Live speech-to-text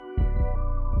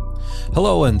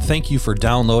Hello, and thank you for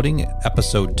downloading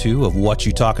episode 2 of What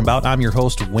You Talking About. I'm your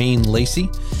host, Wayne Lacey.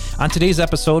 On today's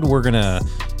episode, we're going to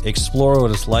explore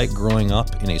what it's like growing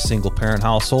up in a single-parent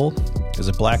household as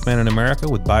a black man in America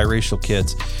with biracial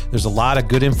kids. There's a lot of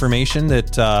good information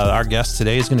that our guest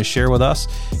today is going to share with us.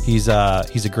 He's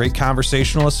a great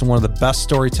conversationalist and one of the best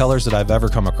storytellers that I've ever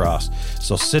come across.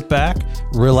 So sit back,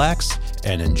 relax,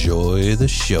 and enjoy the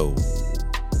show.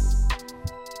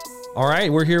 All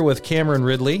right, we're here with Cameron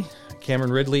Ridley.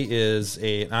 Cameron Ridley is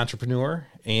an entrepreneur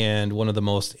and one of the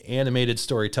most animated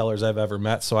storytellers I've ever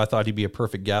met, so I thought he'd be a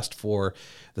perfect guest for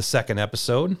the second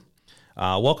episode.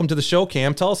 Welcome to the show,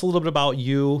 Cam. Tell us a little bit about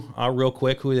you, real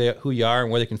quick, who you are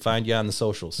and where they can find you on the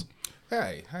socials.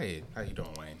 Hey, how you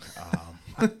doing,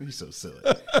 Wayne? You're so silly.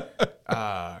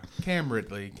 Cam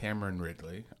Ridley, Cameron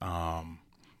Ridley.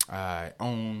 I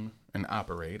own and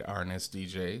operate RNS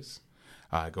DJs.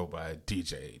 I go by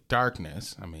DJ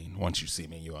Darkness. I mean, once you see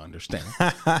me, you'll understand.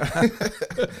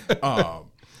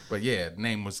 But yeah, the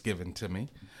name was given to me.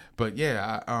 But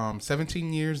yeah,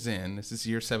 17 years in. This is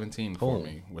year 17 for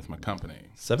me with my company.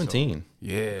 17? So,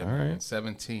 yeah, all right.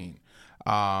 17.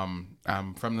 I'm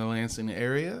from the Lansing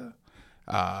area,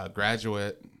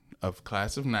 graduate of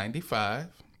class of 95.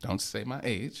 Don't say my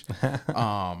age.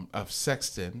 Of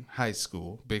Sexton High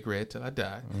School, Big Red till I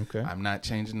die. Okay. I'm not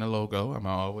changing the logo. I'm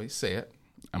gonna always say it.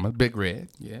 I'm a Big Red.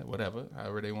 Yeah, whatever.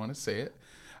 However they want to say it.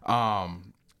 I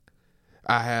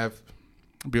have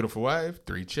a beautiful wife,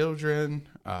 3 children.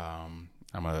 I'm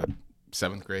a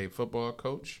 7th grade football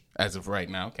coach as of right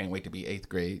now. Can't wait to be 8th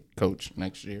grade coach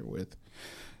next year with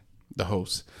the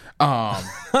host. I'm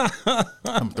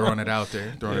throwing it out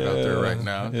there right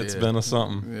now. It's been a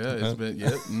something. Yeah, it's been,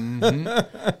 yep.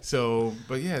 Mm-hmm. So,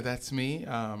 but yeah, that's me.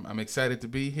 I'm excited to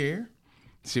be here,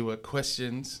 see what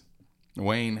questions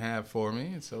Wayne have for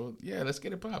me. So yeah, let's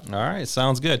get it popping. All right,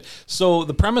 sounds good. So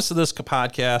the premise of this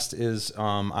podcast is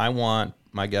I want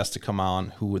my guests to come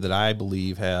on that I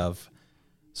believe have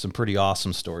some pretty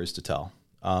awesome stories to tell.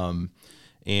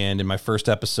 And in my first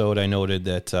episode, I noted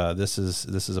that this is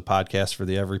a podcast for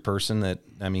the every person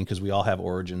because we all have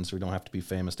origins. We don't have to be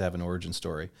famous to have an origin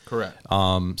story. Correct.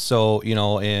 So,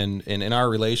 in our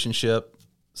relationship,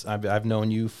 I've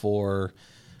known you for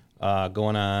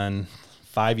going on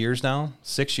 5 years now,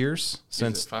 6 years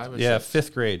since. Is it 5 or 6?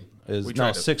 5th grade.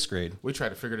 6th grade. We tried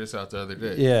to figure this out the other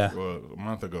day. Yeah. Well, a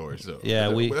month ago or so. Yeah.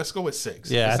 Let's go with 6.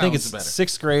 Yeah, I think it's better.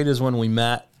 6th grade is when we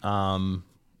met.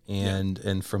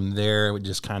 And from there, it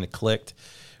just kind of clicked,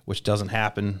 which doesn't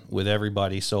happen with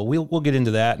everybody. So we'll get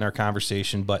into that in our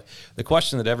conversation. But the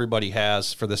question that everybody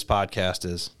has for this podcast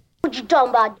is, what you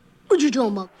talking about? What you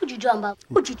talking about? What you talking about?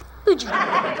 What you talking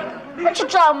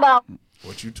about?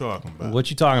 What you talking about?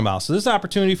 What you talking about? So this is an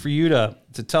opportunity for you to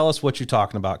tell us what you're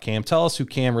talking about, Cam. Tell us who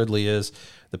Cam Ridley is,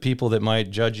 the people that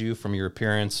might judge you from your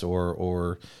appearance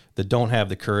or that don't have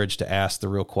the courage to ask the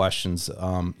real questions,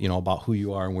 about who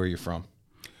you are and where you're from.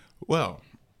 Well,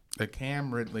 the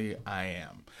Cam Ridley I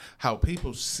am. How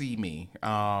people see me,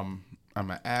 I'm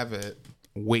an avid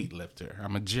weightlifter.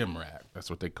 I'm a gym rat.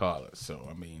 That's what they call it. So,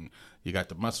 I mean, you got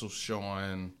the muscles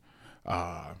showing.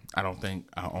 I don't think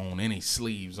I own any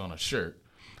sleeves on a shirt.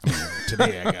 I mean,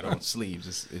 today I got on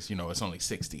sleeves. It's only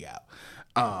 60 out.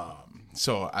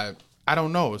 So I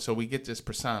don't know. So we get this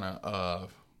persona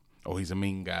of, oh, he's a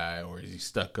mean guy, or is he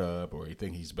stuck up, or he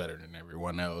think he's better than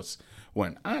everyone else.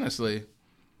 When honestly,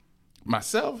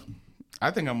 myself, I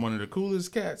think I'm one of the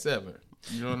coolest cats ever.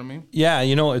 You know what I mean? Yeah,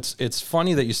 it's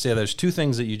funny that you say that. There's 2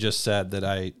 things that you just said that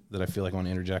I feel like I want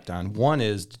to interject on. One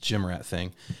is the gym rat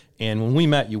thing. And when we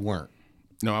met, you weren't.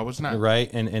 No, I was not.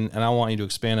 Right? And I want you to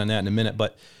expand on that in a minute.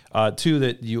 But 2,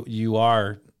 that you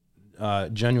are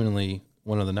genuinely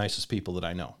one of the nicest people that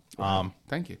I know.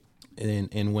 Thank you.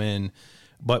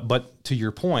 But to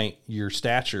your point, your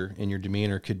stature and your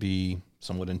demeanor could be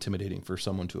somewhat intimidating for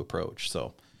someone to approach.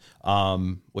 So,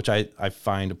 which I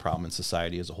find a problem in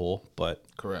society as a whole. But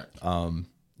correct.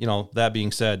 That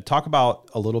being said, talk about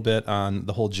a little bit on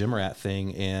the whole gym rat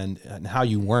thing and how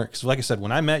you weren't. Because like I said,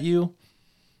 when I met you,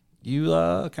 you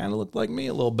kind of looked like me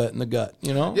a little bit in the gut,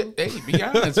 Yeah, hey, be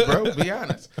honest, bro. Be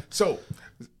honest. So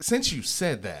since you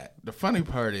said that, the funny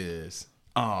part is,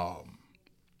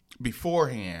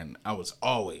 beforehand, I was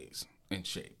always in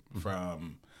shape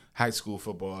from high school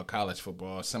football, college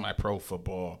football, semi-pro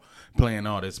football, playing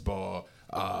all this ball,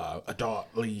 adult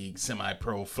league,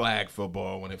 semi-pro flag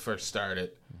football when it first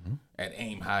started at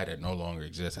Aim High that no longer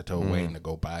exists. I told Wayne to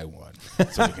go buy one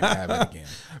so we can have it again.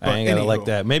 But I ain't got to like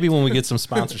that. Maybe when we get some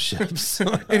sponsorships.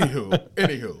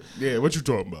 Anywho. Yeah, what you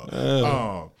talking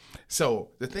about? So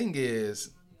the thing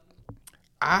is,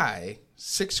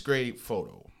 6th grade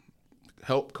photo,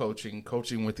 help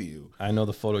coaching with you. I know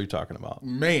the photo you're talking about.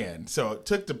 Man, so I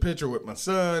took the picture with my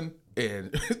son,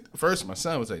 and first my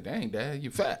son was like, "Dang, Dad, you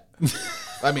fat."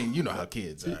 I mean, you know how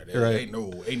kids are. They Right. ain't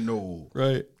no.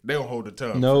 Right. They don't hold the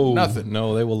tongue. No, for nothing.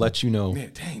 No, they will let you know. Yeah,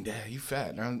 dang, Dad, you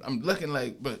fat. And I'm looking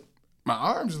like, but my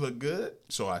arms look good.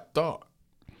 So I thought,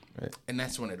 Right. and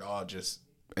that's when it all just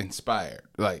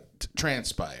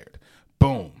transpired.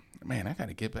 Boom, man, I got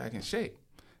to get back in shape.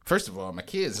 First of all, my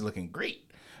kid's looking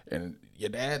great, and your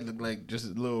dad looked like just a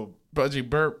little pudgy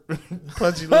little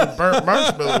burnt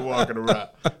marshmallow walking around.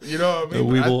 You know what I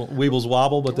mean? The weebles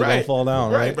wobble, but they don't fall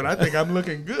down, right? But I think I'm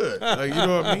looking good. Like, you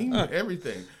know what I mean?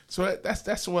 Everything. So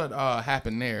that's what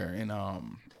happened there, and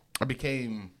I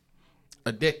became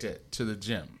addicted to the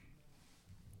gym.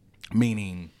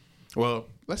 Meaning, well,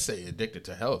 let's say addicted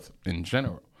to health in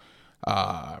general.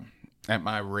 At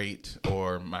my rate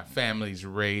or my family's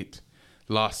rate,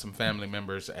 lost some family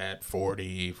members at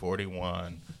 40,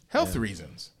 41. Health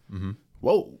reasons. Mm-hmm.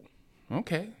 Whoa.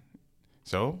 Okay.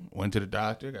 So went to the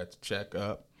doctor, got to check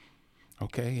up.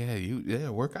 Okay,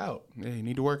 work out. Yeah, you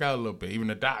need to work out a little bit. Even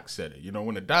the doc said it. You know,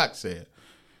 when the doc said,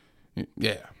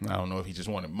 yeah, I don't know if he just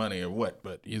wanted money or what,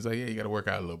 but he's like, yeah, you got to work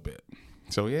out a little bit.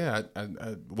 So yeah,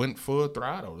 I went full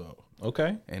throttle though.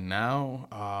 Okay. And now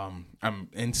I'm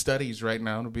in studies right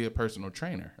now to be a personal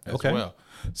trainer as well.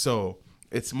 So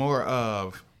it's more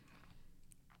of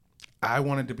I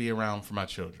wanted to be around for my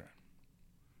children.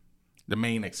 The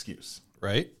main excuse.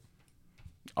 Right.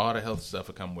 All the health stuff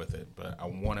will come with it, but I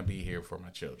want to be here for my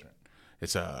children.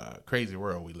 It's a crazy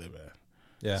world we live in.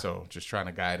 Yeah. So just trying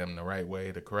to guide them the right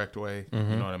way, the correct way.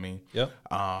 Mm-hmm. You know what I mean? Yep.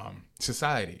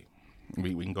 Society.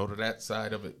 We can go to that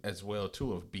side of it as well,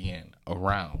 too, of being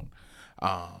around.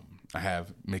 I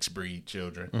have mixed breed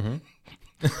children. Mm-hmm.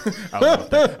 I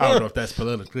don't know if that's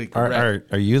politically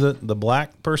correct. Are you the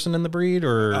black person in the breed,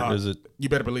 or is it? You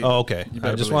better believe. Oh, okay.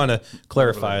 I just want to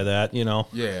clarify that. You know.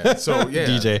 Yeah. So yeah.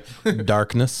 DJ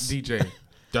Darkness. DJ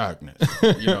Darkness.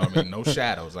 You know what I mean? No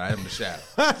shadows. I am the shadow.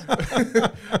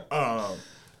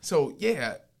 So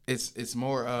yeah, it's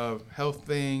more of health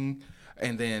thing,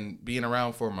 and then being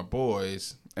around for my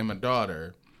boys and my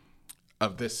daughter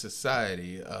of this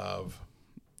society of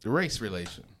the race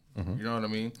relation. Mm-hmm. You know what I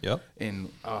mean? Yep. And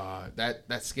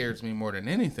that scares me more than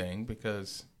anything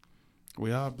because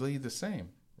we all bleed the same.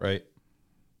 Right.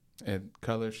 And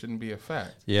color shouldn't be a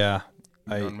fact. Yeah.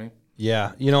 You know what I mean?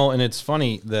 Yeah. You know, and it's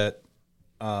funny that,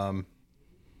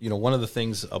 you know, one of the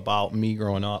things about me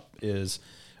growing up is,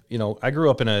 you know, I grew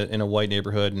up in a white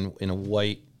neighborhood and in a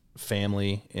white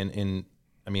family. And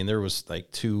I mean, there was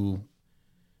like two,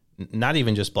 not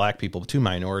even just black people, but two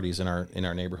minorities in our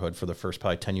neighborhood for the first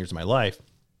probably 10 years of my life.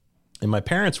 And my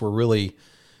parents were really,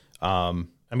 I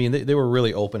mean, they were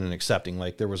really open and accepting.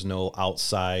 Like there was no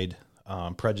outside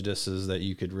prejudices that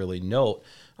you could really note.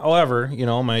 However, you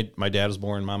know, my dad was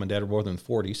born, mom and dad were both in the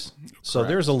 40s. So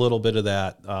there's a little bit of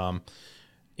that,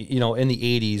 you know, in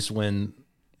the 80s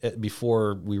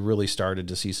before we really started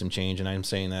to see some change. And I'm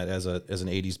saying that as an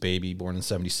 80s baby born in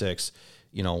 76,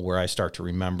 you know, where I start to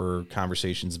remember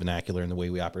conversations, vernacular, and the way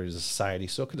we operate as a society.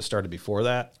 So it could have started before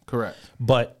that. Correct.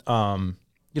 But,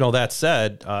 you know, that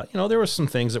said, you know, there were some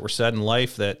things that were said in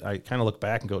life that I kind of look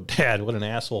back and go, Dad, what an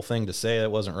asshole thing to say. That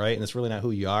wasn't right. And it's really not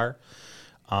who you are.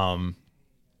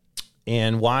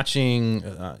 And watching,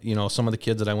 you know, some of the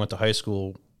kids that I went to high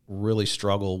school really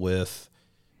struggle with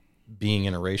being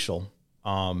interracial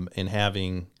and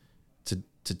having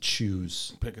to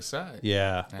choose. Pick a side.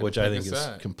 Yeah, which I think is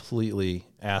completely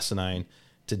asinine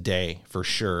today for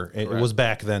sure. It was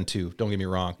back then too. Don't get me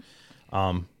wrong.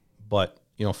 But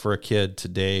you know, for a kid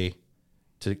today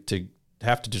to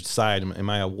have to decide, am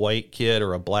I a white kid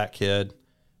or a black kid,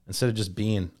 instead of just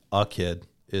being a kid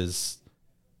is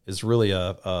really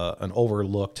an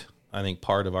overlooked, I think,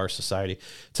 part of our society.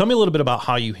 Tell me a little bit about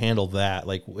how you handle that.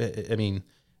 Like, I mean,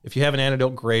 if you have an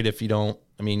antidote, great. If you don't,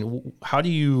 I mean,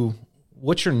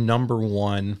 what's your number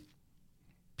one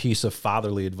piece of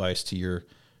fatherly advice to your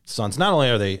sons? Not only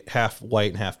are they half white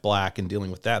and half black and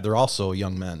dealing with that, they're also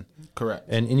young men. Correct.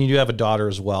 And you do have a daughter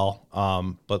as well.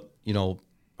 But, you know,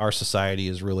 our society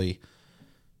is really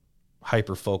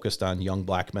hyper-focused on young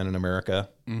black men in America.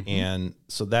 Mm-hmm. And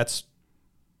so that's,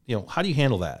 you know, how do you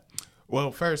handle that?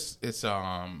 Well, first, it's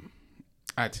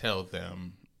I tell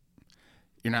them,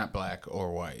 you're not black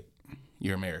or white.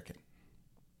 You're American.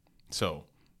 So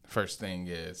first thing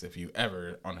is, if you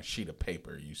ever on a sheet of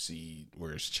paper you see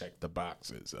where it's checked the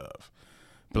boxes of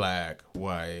black,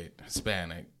 white,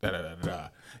 Hispanic,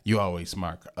 you always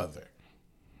mark other.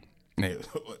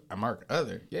 I mark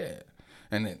other, yeah,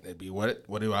 and it'd be what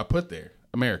do I put there?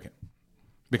 American,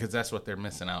 because that's what they're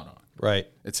missing out on. Right.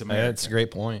 It's American. That's a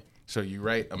great point. So you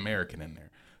write American in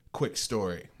there. Quick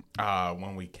story.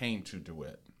 When we came to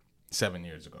DeWitt 7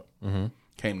 years ago,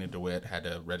 came to DeWitt, had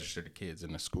to register the kids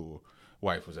in the school.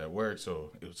 Wife was at work,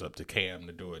 so it was up to Cam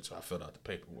to do it. So I filled out the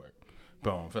paperwork.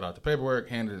 Boom, filled out the paperwork,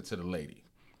 handed it to the lady.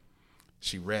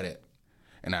 She read it,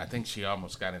 and I think she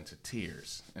almost got into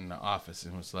tears in the office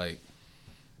and was like,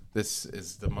 "This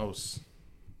is the most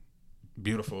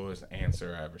beautiful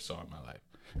answer I ever saw in my life."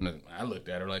 And I looked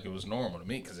at her like it was normal to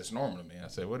me, because it's normal to me. I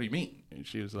said, "What do you mean?" And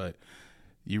she was like,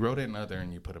 "You wrote in other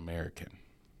and you put American,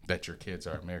 that your kids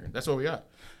are American. That's what we are.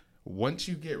 Once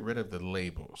you get rid of the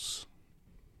labels,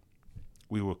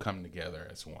 we will come together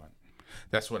as one."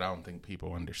 That's what I don't think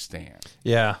people understand.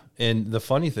 Yeah, and the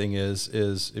funny thing is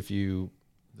if you,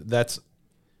 that's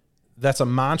a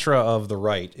mantra of the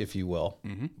right, if you will,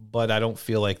 but I don't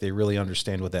feel like they really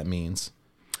understand what that means.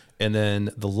 And then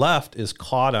the left is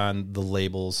caught on the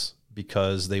labels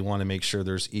because they want to make sure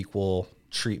there's equal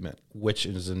treatment, which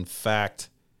is in fact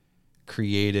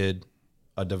created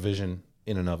a division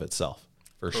in and of itself,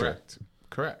 for sure.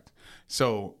 Correct.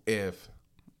 So if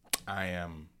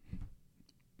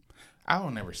I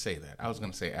will never say that. I was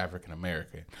going to say African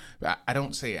American. But I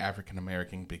don't say African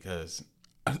American because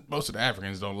most of the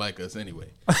Africans don't like us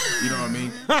anyway. You know what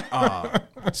I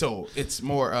mean? So it's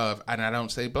more of, and I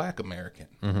don't say Black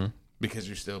American because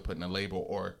you're still putting a label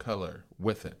or a color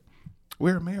with it.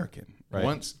 We're American. Right.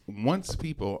 Once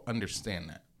people understand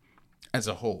that as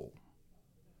a whole,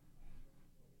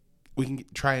 we can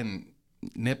try and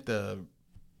nip the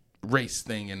race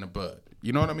thing in the bud.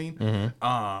 You know what I mean?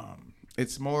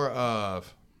 It's more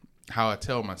of how I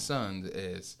tell my sons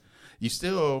is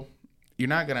you're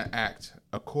not going to act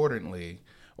accordingly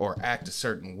or act a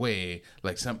certain way.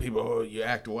 Like some people, you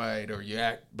act white or you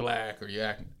act black or you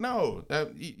act, no,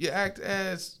 you act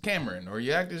as Cameron or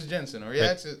you act as Jensen or you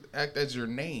act as your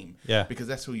name. Yeah. Because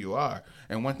that's who you are.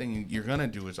 And one thing you're going to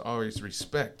do is always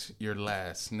respect your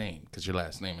last name, because your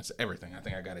last name is everything. I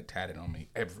think I got it tatted on me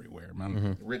everywhere.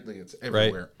 Ridley, it's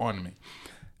everywhere on me.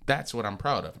 That's what I'm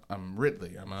proud of. I'm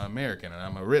Ridley. I'm an American, and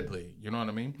I'm a Ridley. You know what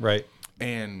I mean? Right.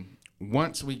 And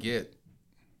once we get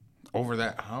over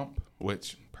that hump,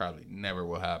 which probably never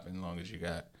will happen as long as you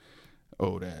got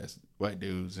old ass white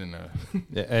dudes and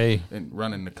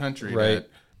running the country. Right.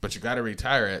 But you got to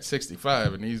retire at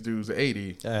 65, and these dudes are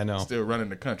 80. I know. Still running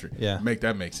the country. Yeah. Make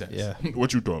that make sense. Yeah.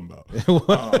 What you talking about?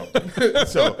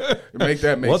 So make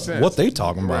that make sense. What they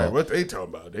talking about? Right. What they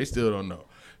talking about? They still don't know.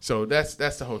 So that's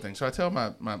the whole thing. So I tell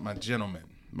my gentlemen,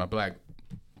 my Black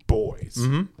boys,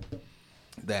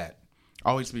 that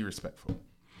always be respectful,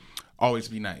 always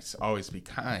be nice, always be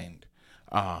kind.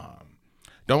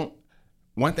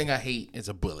 One thing I hate is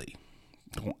a bully.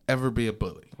 Don't ever be a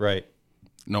bully. Right.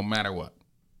 No matter what.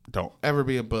 Don't ever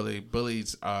be a bully.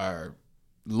 Bullies are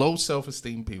low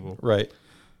self-esteem people. Right.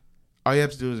 All you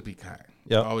have to do is be kind.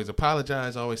 Yep. Always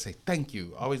apologize. Always say thank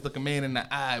you. Always look a man in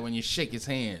the eye when you shake his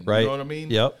hand. Right. You know what I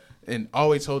mean? Yep. And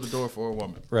always hold the door for a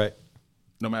woman. Right.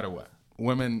 No matter what.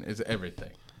 Women is everything.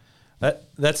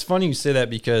 That's funny you say that,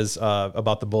 because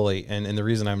about the bully, and the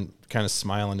reason I'm kind of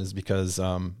smiling is because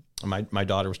my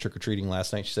daughter was trick-or-treating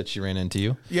last night. She said she ran into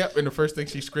you. Yep, and the first thing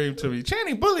she screamed to me,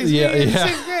 "Channing bullies me in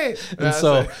sixth grade." And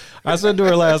so I said to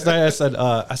her last night, I said,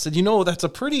 that's a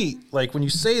pretty, like, when you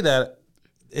say that,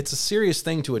 it's a serious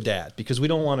thing to a dad, because we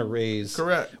don't want to raise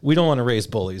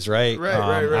bullies, right?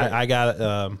 Right.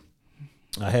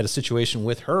 I had a situation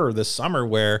with her this summer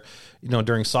where,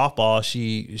 during softball,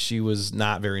 she was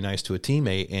not very nice to a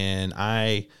teammate, and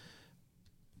I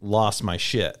lost my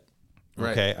shit.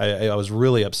 Right. Okay. I was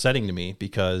really upsetting to me,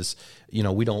 because,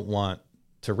 we don't want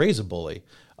to raise a bully.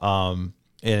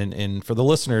 And for the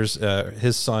listeners,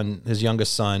 his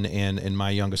youngest son and my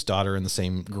youngest daughter are in the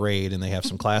same grade, and they have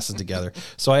some classes together.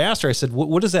 So I asked her, I said,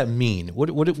 what does that mean? What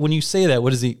when you say that,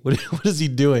 what is he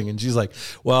doing? And she's like,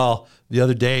 well, the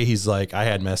other day he's like, I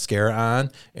had mascara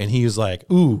on, and he was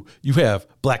like, ooh, you have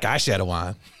black eyeshadow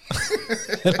on.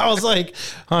 And I was like,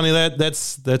 honey,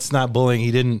 that's not bullying.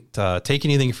 He didn't take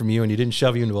anything from you, and he didn't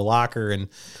shove you into a locker, and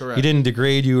Correct. He didn't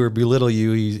degrade you or belittle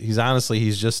you. He's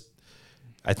just,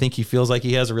 I think he feels like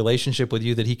he has a relationship with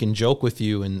you that he can joke with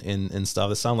you and stuff.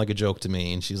 It sounded like a joke to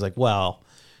me. And she's like, well,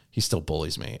 he still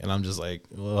bullies me. And I'm just like,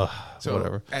 ugh, so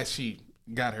whatever. As she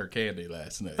got her candy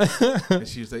last night, and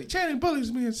she was like, "Channing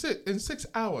bullies me in 6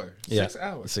 hours. 6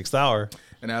 hours. 6th hour.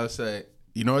 And I was like,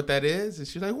 you know what that is? And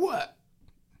she's like, what?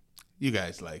 you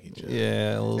guys like each other.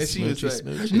 Yeah, a little and she was like,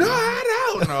 smoochy. no, I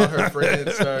don't. And all her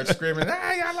friends start screaming,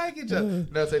 hey, I like each other.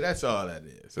 And I say, that's all that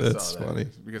is. That's all funny.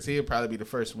 Is. Because he'll probably be the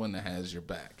first one that has your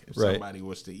back if Right. somebody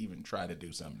was to even try to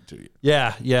do something to you.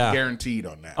 Yeah. Guaranteed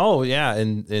on that. Oh, yeah,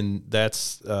 and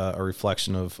that's a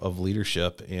reflection of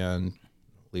leadership, and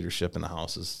leadership in the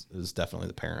house is definitely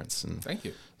the parents. And Thank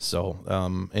you. so,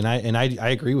 and I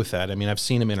agree with that. I mean, I've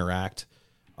seen him interact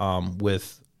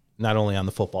with not only on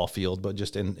the football field, but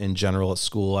just in general at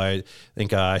school. I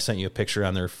think I sent you a picture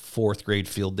on their 4th grade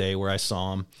field day where I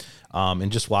saw him,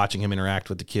 and just watching him interact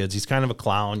with the kids. He's kind of a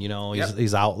clown, you know.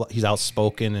 He's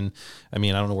outspoken, and I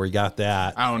mean, I don't know where he got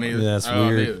that. I don't either. That's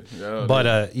weird.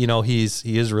 But you know, he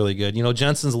is really good. You know,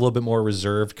 Jensen's a little bit more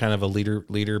reserved, kind of a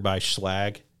leader by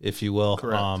schlag, if you will.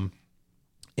 Correct.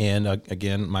 And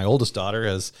again, my oldest daughter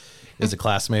is a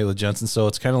classmate with Jensen, so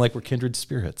it's kind of like we're kindred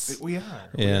spirits. We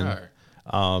are.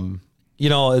 You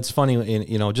know, it's funny, and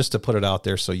you know, just to put it out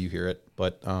there so you hear it,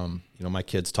 but you know, my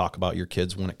kids talk about your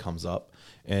kids when it comes up,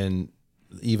 and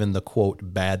even the quote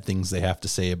bad things they have to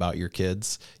say about your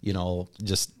kids, you know,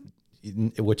 just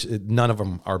which none of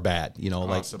them are bad, you know,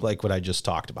 Awesome. like what I just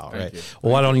talked about, Thank right? you.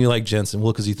 Well, why don't you like Jensen?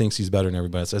 Well, because he thinks he's better than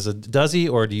everybody else. I said, does he,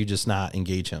 or do you just not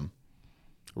engage him?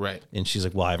 Right. And she's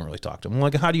like, well, I haven't really talked to him. I'm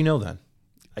like, how do you know then?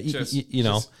 You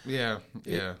know, yeah.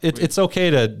 It's okay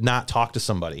to not talk to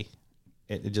somebody.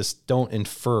 It just don't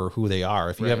infer who they are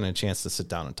if you haven't had a chance to sit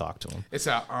down and talk to them. It's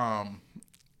a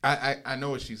I know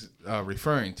what she's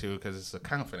referring to, because it's a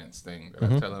confidence thing that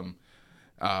I tell them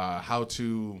how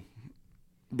to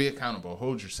be accountable,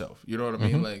 hold yourself. You know what I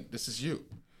mean? Like, this is you.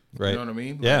 Right. You know what I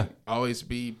mean? Yeah. Like, always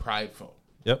be prideful.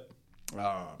 Yep.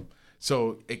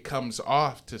 So it comes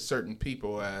off to certain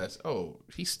people as, oh,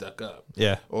 he's stuck up.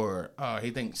 Yeah. Or he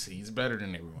thinks he's better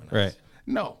than everyone else. Right.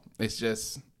 No, it's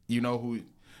just,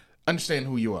 understand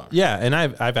who you are. Yeah, and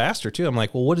I've asked her too. I'm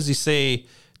like, well, what does he say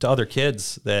to other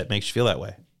kids that makes you feel that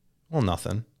way? Well,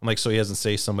 nothing. I'm like, so he doesn't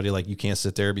say somebody like, you can't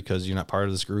sit there because you're not part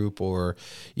of this group, or,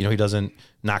 you know, he doesn't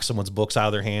knock someone's books out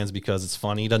of their hands because it's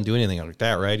funny. He doesn't do anything like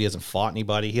that, right? He hasn't fought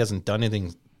anybody. He hasn't done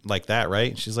anything like that,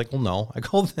 right? And she's like, well, no. I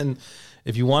go, then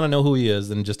if you want to know who he is,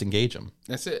 then just engage him.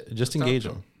 That's it. Just engage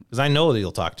him. Because I know that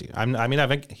he'll talk to you. I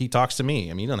think he talks to me.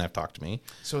 I mean, he doesn't have to talk to me.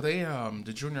 So they,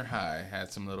 the junior high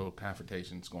had some little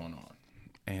confrontations going on.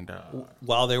 And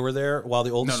while they were there, while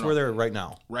the oldest were there, right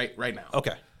now? Right now.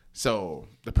 Okay. So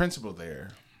the principal there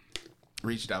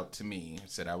reached out to me and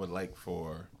said I would like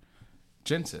for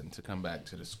Jensen to come back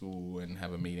to the school and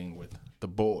have a meeting with the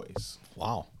boys.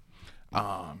 Wow.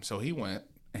 So he went,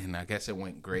 and I guess it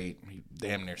went great. He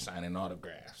damn near signing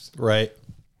autographs. Right.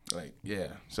 Like, yeah.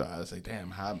 So I was like,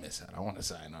 damn, how I miss that. I want to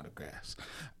sign autographs.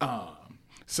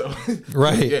 So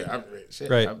Right. Yeah,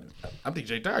 Right. I'm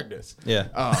DJ Darkness. Yeah.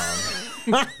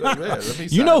 Like, man, let me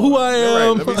You know who I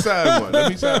am. Right,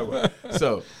 let me sign one.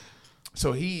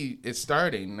 So he is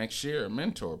starting next year a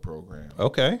mentor program.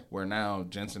 Okay. Where now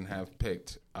Jensen have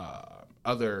picked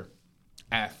other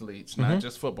athletes, not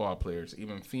just football players,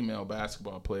 even female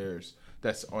basketball players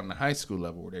that's on the high school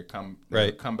level, where they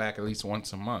come back at least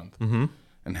once a month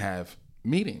and have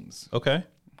meetings. Okay.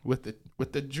 With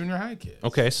the junior high kids.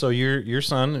 Okay, so your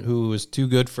son, who is too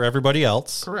good for everybody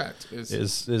else, correct,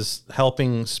 is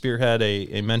helping spearhead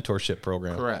a mentorship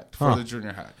program. Correct, for the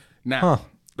junior high. Now,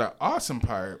 the awesome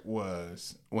part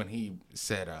was when he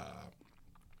said,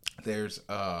 "There's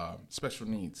a special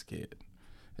needs kid.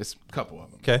 There's a couple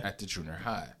of them at the junior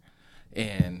high,"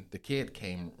 and the kid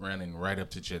came running right up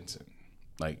to Jensen,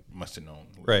 like must have known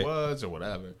who he was or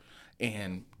whatever.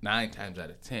 And 9 times out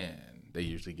of 10. They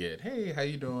usually get, hey, how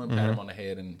you doing? Pat him on the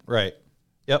head and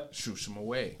shoosh him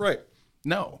away. Right.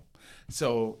 No.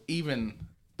 So even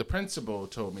the principal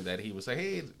told me that he was like,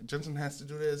 hey, Jensen has to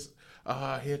do this.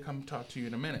 He'll come talk to you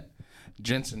in a minute.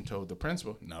 Jensen told the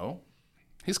principal, no,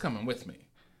 he's coming with me.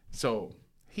 So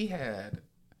he had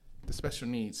the special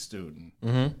needs student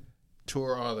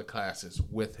tour all the classes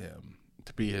with him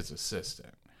to be his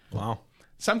assistant. Wow.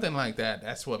 Something like that,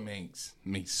 that's what makes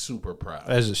me super proud.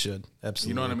 As it should.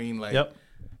 Absolutely. You know what I mean? Like,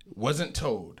 wasn't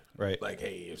told. Right. Like,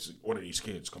 hey, if one of these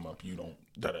kids come up, you don't,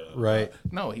 da-da-da. Right.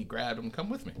 No, he grabbed him, come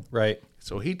with me. Right.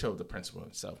 So he told the principal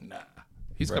himself, nah,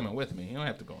 he's coming with me. He don't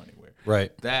have to go anywhere.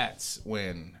 Right. That's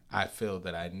when I feel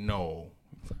that I know,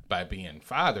 by being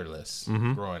fatherless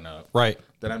growing up,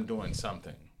 that I'm doing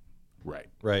something right.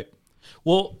 Right.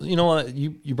 Well, you know what?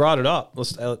 You brought it up.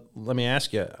 Let me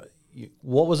ask you.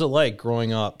 What was it like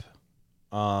growing up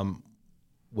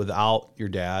without your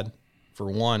dad, for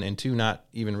one, and two, not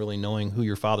even really knowing who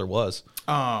your father was?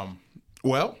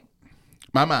 Well,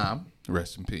 my mom,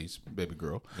 rest in peace, baby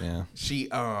girl. Yeah. She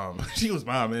was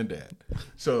mom and dad.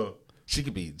 So she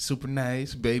could be super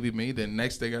nice, baby me. Then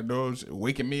next thing I know, she's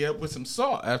waking me up with some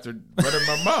salt after buttering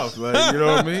my mouth. Like, you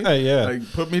know what I mean? Yeah.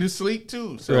 Like, put me to sleep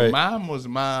too. So Right. mom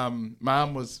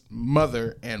was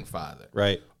mother and father.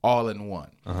 Right. All in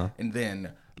one. And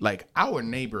then like our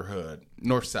neighborhood,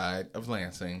 north side of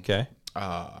Lansing. Okay.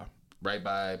 Right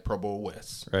by Pro Bowl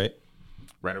West. Right.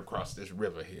 Right across this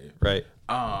river here. Right.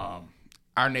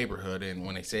 Our neighborhood, and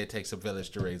when they say it takes a village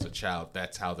to raise a child,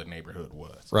 that's how the neighborhood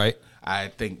was. Right. I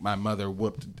think my mother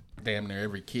whooped damn near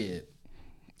every kid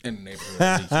in the neighborhood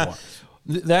at least once.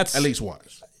 That's At least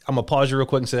once. I'm gonna pause you real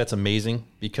quick and say that's amazing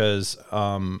because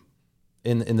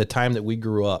in the time that we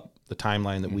grew up, the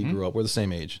timeline that we grew up, we're the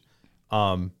same age.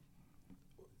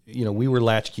 We were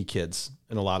latchkey kids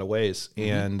in a lot of ways,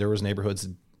 and there was neighborhoods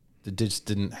that just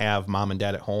didn't have mom and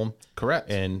dad at home. Correct.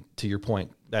 And to your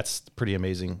point, that's pretty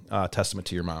amazing testament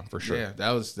to your mom for sure. Yeah,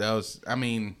 that was. I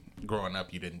mean, growing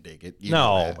up, you didn't dig it. You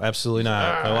No, knew that. absolutely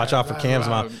not. Watch out for Cam's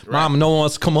mom. Right. Mom, no one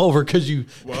wants to come over because you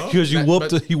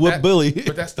whooped Billy.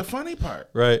 But that's the funny part,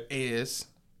 Right. Is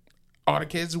all the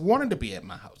kids wanted to be at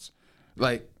my house.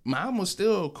 Like, mom was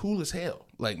still cool as hell.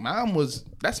 Like,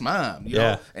 that's mom, you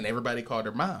know? And everybody called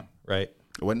her mom. Right.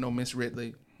 It wasn't no Miss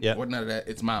Ridley. Yeah. Wasn't none of that.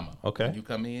 It's mama. Okay. When you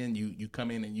come in, you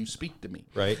come in and you speak to me.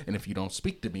 Right. And if you don't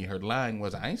speak to me, her line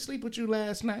was, I ain't sleep with you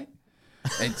last night.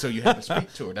 And so you had to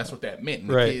speak to her. That's what that meant. And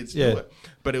the Right. kids Yeah. knew it.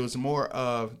 But it was more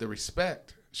of the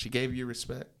respect. She gave you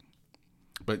respect,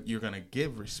 but you're going to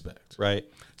give respect. Right.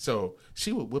 So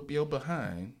she would whip your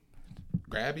behind,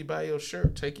 grab you by your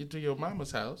shirt, take you to your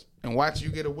mama's house, and watch you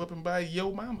get a whooping by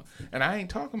your mama. And I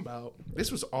ain't talking about,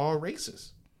 this was all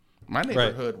racist. My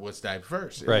neighborhood was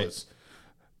diverse. It was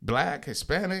black,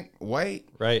 Hispanic, white,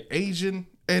 Right. Asian,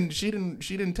 and she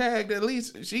didn't tag at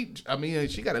least she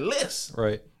got a list.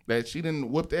 Right. That she didn't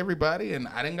whoop everybody, and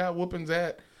I didn't got whoopings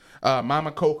at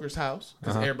Mama Coker's house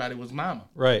because everybody was mama.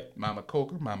 Right. Mama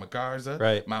Coker, Mama Garza,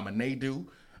 Right. Mama Nadu,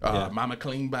 Mama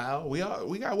Clean Bow. We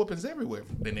got whoopings everywhere.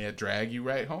 Then they'll drag you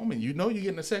right home, and you know you're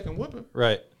getting a second whooping.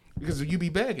 Right. Because you be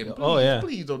begging,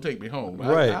 please don't take me home.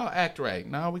 Right. I'll act right.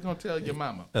 Now we're going to tell your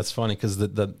mama. That's funny because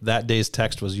that day's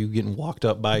text was you getting walked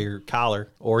up by your collar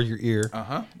or your ear,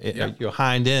 your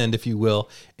hind end, if you will,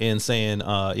 and saying,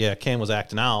 Cam was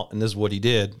acting out, and this is what he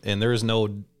did, and there's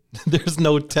no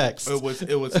text. It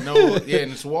was no, and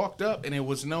it's walked up, and it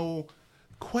was no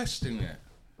questioning it.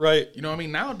 Right. You know what I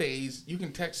mean? Nowadays, you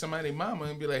can text somebody mama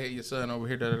and be like, hey, your son over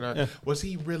here, da-da-da. Yeah. Was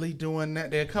he really doing that?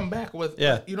 They'll come back with,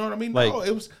 you know what I mean? Like, no, it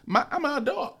was, I'm an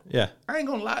adult. Yeah. I ain't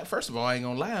going to lie. First of all, I ain't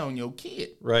going to lie on your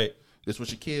kid. Right. This is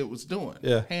what your kid was doing.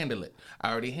 Yeah. Handle it.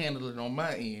 I already handled it on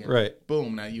my end. Right.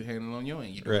 Boom. Now you handle it on your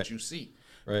end. You do what you see.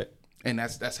 Right. And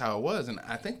that's how it was. And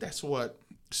I think that's what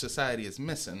society is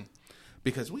missing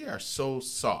because we are so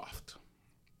soft.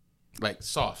 Like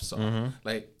soft. Mm-hmm.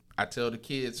 Like I tell the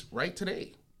kids right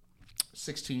today,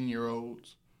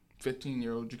 16-year-olds,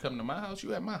 15-year-olds, you come to my house,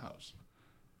 you at my house.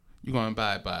 You're going to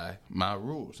abide by my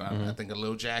rules. I think a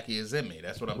little Jackie is in me.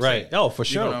 That's what I'm saying. Right. Oh, for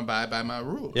sure. You're going to abide by my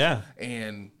rules. Yeah.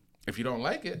 And if you don't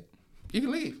like it, you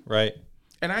can leave. Right.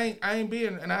 And I ain't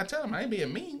being, and I tell them, I ain't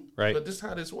being mean. Right. But this is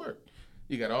how this works.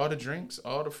 You got all the drinks,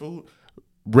 all the food,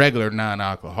 regular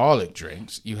non-alcoholic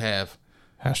drinks. You have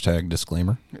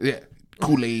 #disclaimer. Yeah.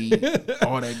 Kool-Aid,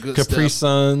 all that good Capri stuff.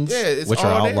 Suns, Yeah, which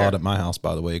are all outlawed there. at my house,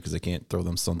 by the way, because they can't throw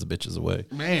them sons of bitches away.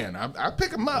 Man, I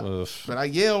pick them up, Oof. but I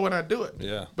yell when I do it.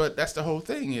 Yeah. But that's the whole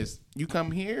thing is you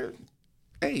come here,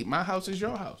 hey, my house is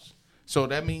your house. So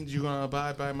that means you're going to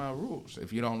abide by my rules.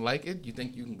 If you don't like it, you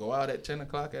think you can go out at 10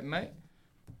 o'clock at night,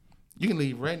 you can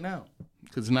leave right now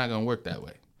because it's not going to work that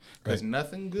way. Because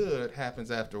nothing good happens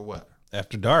after what?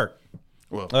 After dark.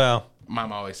 Well,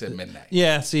 Mom always said midnight.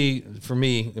 Yeah, see, for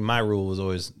me, my rule was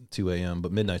always 2 a.m.,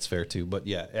 but midnight's fair too. But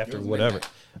yeah, after whatever.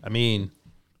 Midnight. I mean,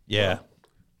 yeah. Well,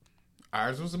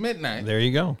 ours was a midnight. There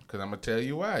you go. Because I'm going to tell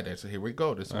you why. So here we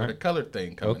go. This is where the color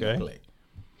thing comes into play.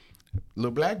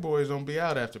 Little black boys don't be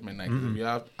out after midnight. Because if you're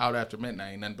out after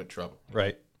midnight, ain't nothing but trouble.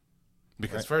 Right.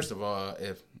 Because first of all,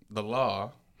 if the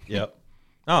law Yep.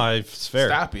 No, it's fair.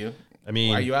 stop you, I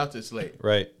mean, why are you out this late?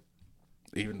 Right.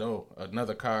 Even though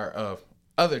another car of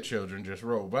other children just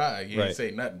rolled by, you ain't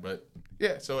say nothing. But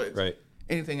yeah, so it's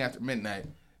anything after midnight,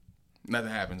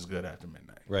 nothing happens good after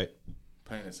midnight. Right.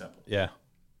 Plain and simple. Yeah.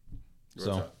 Real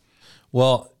So, talk.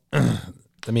 well,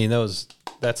 I mean,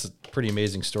 that's a pretty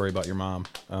amazing story about your mom,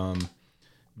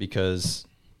 because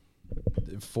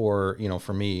for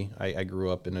me, I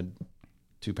grew up in a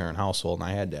 2-parent household and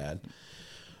I had dad.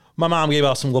 My mom gave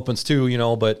out some whoopings too,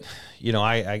 but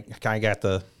I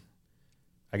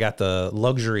got the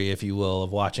luxury, if you will,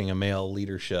 of watching a male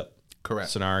leadership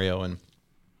scenario,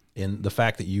 and the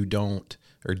fact that you don't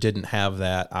or didn't have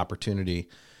that opportunity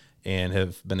and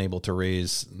have been able to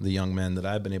raise the young men that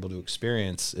I've been able to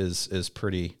experience is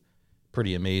pretty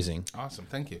amazing. Awesome.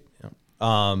 Thank you. Yeah.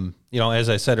 As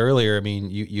I said earlier, I mean,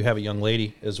 you have a young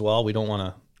lady as well. We don't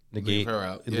want to negate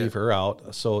leave her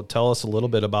out. So tell us a little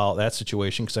bit about that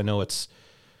situation, because I know it's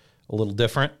a little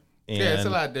different. Yeah, it's a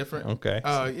lot different. Okay.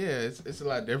 It's a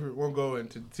lot different. Won't go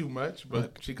into too much,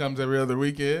 but she comes every other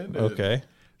weekend. Okay.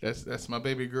 That's my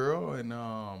baby girl,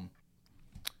 and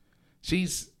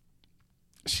she's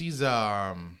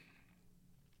let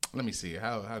me see,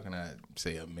 how can I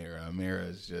say Amira? Amira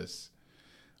is just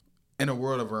in a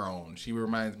world of her own. She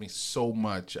reminds me so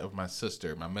much of my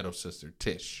sister, my middle sister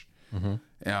Tish.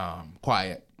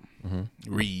 Quiet,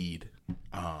 read,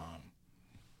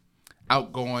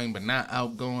 outgoing but not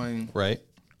outgoing. Right.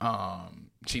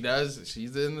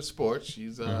 She's in the sports.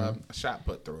 She's a shot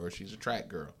put thrower. She's a track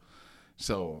girl.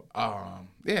 So,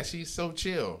 she's so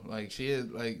chill. Like, she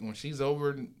is, like, when she's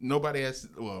over, nobody has,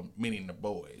 meaning the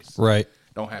boys. Right.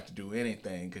 Don't have to do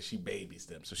anything because she babies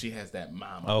them. So she has that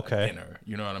mama in her.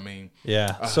 You know what I mean?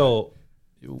 Yeah. So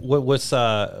what's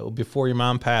before your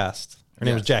mom passed? Her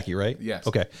name was Jackie, right? Yes.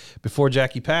 Okay. Before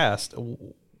Jackie passed,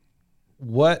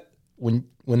 when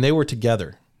they were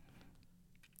together,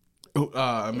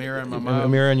 Amira and my mom.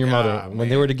 Amira and your mother, when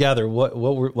they were together, what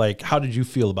were, like, how did you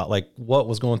feel about, like, what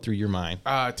was going through your mind?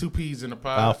 Two peas in a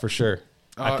pod. Oh, for sure.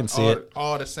 I can see it.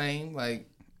 All the same, like,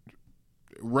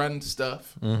 run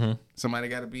stuff. Somebody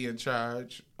got to be in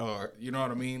charge, or you know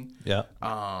what I mean? Yeah.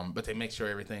 But they make sure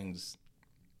everything's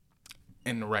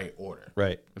in the right order.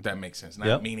 Right. If that makes sense.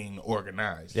 Not meaning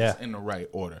organized. Yeah. Just in the right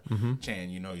order. Chan,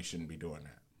 you shouldn't be doing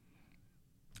that.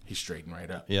 He's straightened right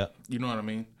up. Yeah. You know what I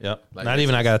mean? Yeah. Like, Not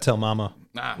even I got to tell mama.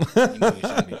 Nah, you shouldn't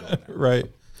be doing that. Right.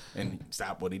 And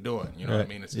stop what he doing. You know what I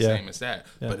mean? It's the Yeah. same as that.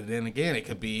 Yeah. But then again, it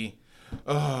could be,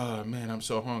 oh, man, I'm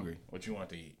so hungry. What you want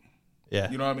to eat?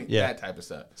 Yeah. You know what I mean? Yeah. That type of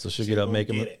stuff. So she'll get up, make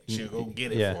him. She'll go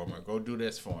get it for him, or go do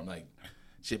this for him. Like,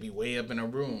 she'll be way up in her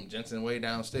room, Jensen way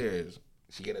downstairs.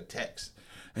 She get a text.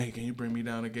 Hey, can you bring me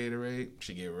down a Gatorade?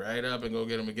 She get right up and go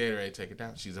get him a Gatorade, take it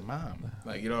down. She's a mom.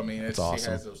 Like, you know what I mean? That's awesome. She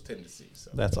has those tendencies.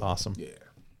 So. That's awesome. Yeah.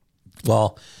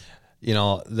 Well,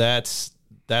 that's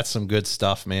some good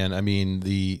stuff, man. I mean,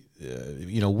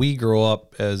 we grow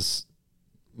up as,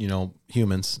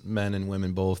 humans, men and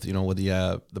women both, with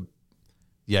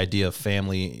the idea of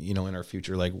family, in our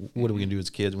future. Like, what are we gonna do as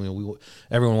kids?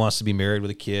 Everyone wants to be married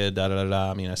with a kid. Da da da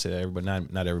da. I mean, I say everybody,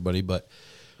 not everybody, but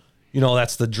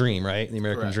that's the dream, right? The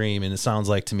American dream. And it sounds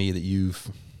like to me that you've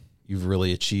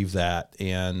really achieved that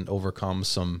and overcome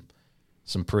some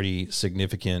pretty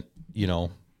significant,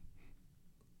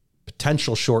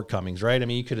 potential shortcomings, right? I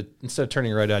mean, you could have, instead of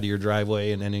turning right out of your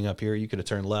driveway and ending up here, you could have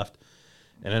turned left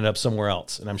and ended up somewhere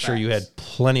else. And I'm sure you had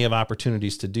plenty of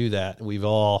opportunities to do that. We've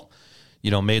all,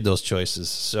 made those choices.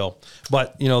 So,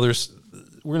 but, we're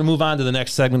going to move on to the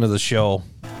next segment of the show.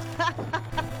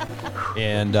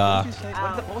 And,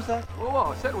 what was that?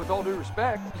 Whoa, I said it with all due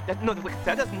respect.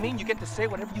 That doesn't mean you get to say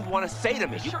whatever you want to say to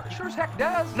me. Sure as heck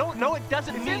does. No, it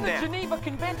doesn't mean that. It's in the Geneva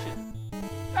Convention.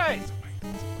 Hey!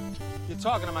 You're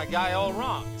talking to my guy all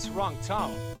wrong. It's wrong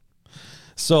tone.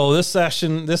 So this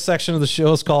section of the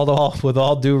show is called With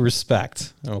All Due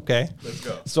Respect. Okay? Let's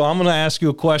go. So I'm going to ask you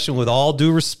a question with all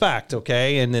due respect,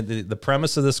 okay? And the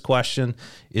premise of this question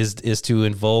is to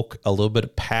invoke a little bit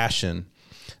of passion.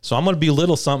 So I'm going to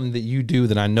belittle something that you do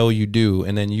that I know you do,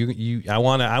 and then I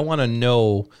want to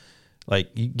know, like,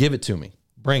 you give it to me.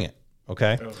 Bring it,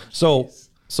 okay? Oh,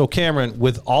 so Cameron,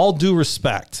 with all due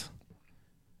respect,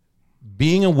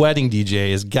 being a wedding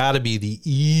DJ has got to be the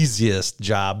easiest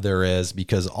job there is,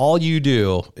 because all you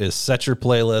do is set your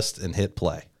playlist and hit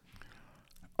play.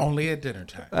 Only at dinner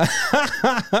time.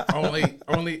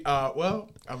 Well,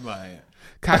 I'm lying.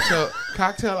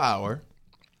 Cocktail hour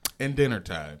and dinner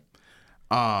time.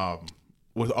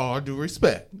 With all due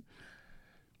respect,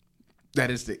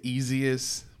 that is the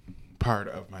easiest part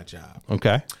of my job.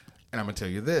 Okay. And I'm going to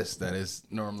tell you this, that is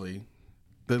normally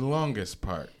the longest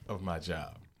part of my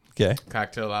job. Okay.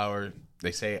 Cocktail hour,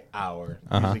 they say hour.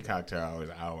 Usually cocktail hour is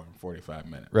an hour and 45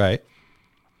 minutes. Right.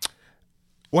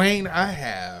 Wayne, I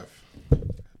have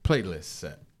playlists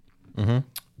set.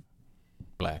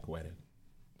 Black wedding.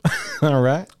 All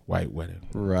right. White wedding.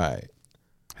 Right.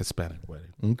 Hispanic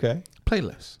wedding. Okay.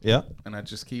 Playlist. Yeah. And I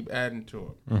just keep adding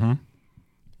to it.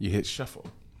 You hit shuffle.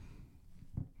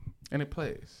 And it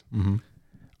plays.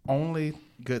 Only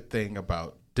good thing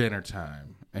about dinner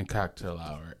time and cocktail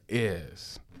hour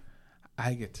is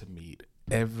I get to meet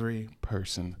every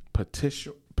person,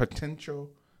 potential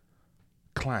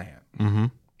client.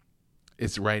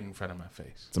 It's right in front of my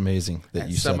face. It's amazing that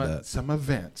you said that. Some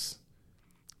events,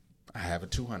 I have a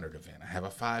 200 event. I have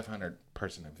a 500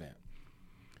 person event.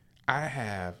 I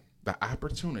have the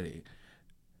opportunity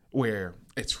where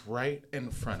it's right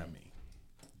in front of me.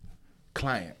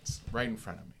 Clients right in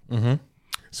front of me. Mm-hmm.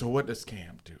 So what does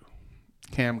Cam do?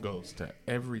 Cam goes to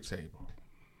every table,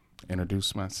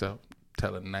 introduce myself,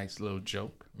 tell a nice little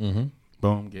joke. Mm-hmm.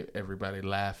 Boom, get everybody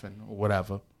laughing or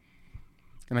whatever.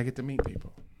 And I get to meet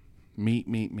people. Meet.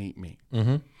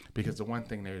 Mm-hmm. Because the one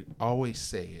thing they always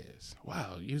say is,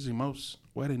 wow, usually most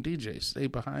wedding DJs stay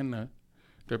behind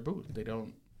their booth. They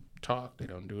don't talk. They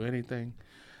don't do anything.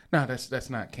 No, that's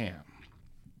not Cam.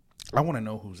 I want to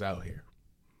know who's out here.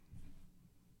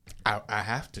 I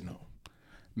have to know.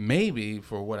 Maybe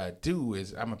for what I do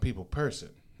is I'm a people person.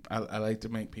 I like to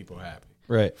make people happy.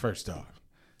 Right. First off.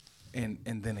 And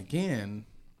then again,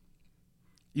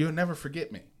 you'll never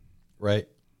forget me. Right.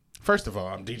 First of all,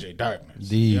 I'm DJ Darkness.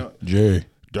 DJ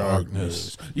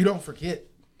Darkness. You don't forget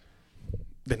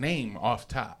the name off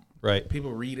top. Right.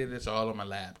 People read it. It's all on my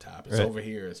laptop. It's right. over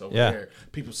here. It's over there.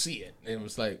 People see it. And it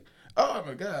was like, oh,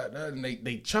 my God. And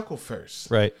they chuckle first.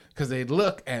 Right. Because they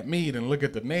look at me and look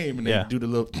at the name and they do the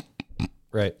little.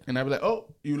 Right. And I'd be like,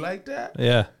 oh, you like that?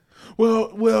 Yeah.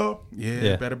 Well,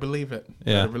 yeah. Better believe it.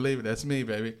 Yeah. Better believe it. That's me,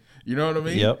 baby. You know what I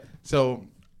mean? Yep. So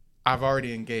I've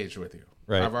already engaged with you.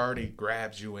 Right. I've already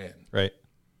grabbed you in. Right.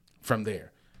 From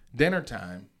there. Dinner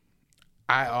time,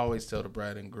 I always tell the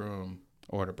bride and groom,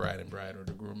 or the bride and bride, or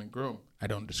the groom and groom, I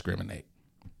don't discriminate.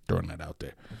 Throwing that out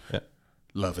there. Yeah.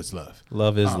 Love is love.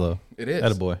 Love is love. It is.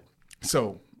 Attaboy.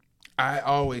 So I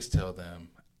always tell them,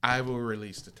 I will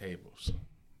release the tables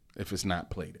if it's not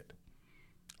plated.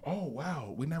 Oh,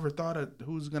 wow. We never thought of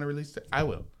who's going to release it. I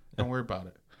will. Don't worry about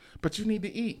it. But you need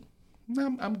to eat.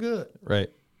 No, I'm good. Right.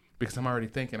 Because I'm already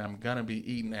thinking I'm going to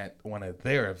be eating at one of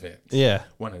their events. Yeah.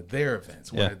 One of their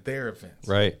events. One of their events.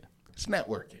 Right. It's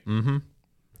networking. Mm-hmm.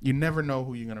 You never know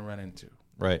who you're going to run into.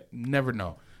 Right. Never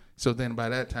know. So then by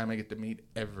that time, I get to meet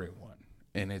everyone.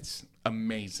 And it's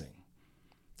amazing.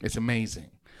 It's amazing.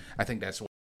 I think that's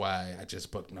why I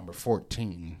just booked number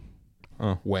 14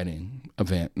 wedding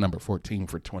event, number 14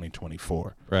 for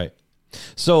 2024. Right.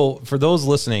 So for those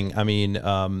listening, I mean,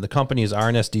 the company is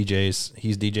RNS DJs.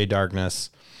 He's DJ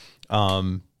Darkness.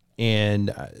 And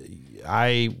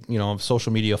I, I'm a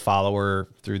social media follower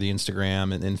through the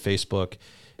Instagram and Facebook.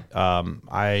 I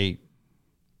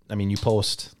mean, you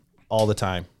post all the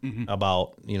time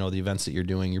about, the events that you're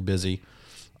doing. You're busy.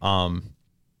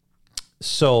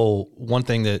 So one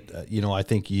thing that, I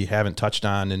think you haven't touched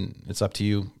on, and it's up to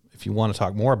you if you want to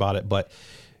talk more about it, but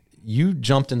you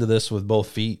jumped into this with both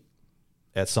feet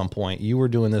at some point. You were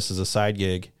doing this as a side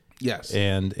gig. Yes.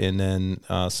 And then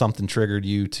something triggered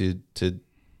you to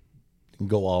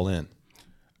go all in.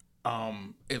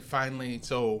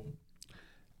 So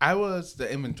I was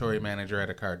the inventory manager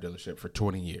at a car dealership for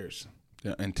 20 years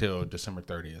until December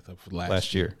 30th of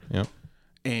last year. Yeah.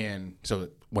 And so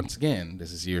once again,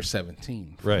 this is year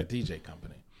 17 for the DJ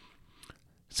company.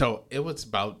 So it was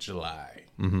about July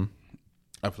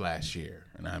of last year.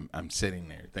 And I'm sitting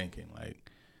there thinking, like,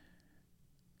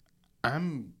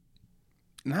 I'm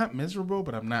not miserable,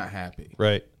 but I'm not happy.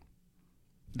 Right.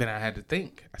 Then I had to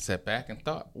think. I sat back and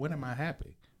thought, when am I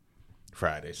happy?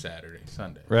 Friday, Saturday,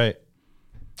 Sunday. Right.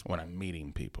 When I'm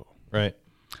meeting people. Right.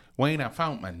 Wayne, I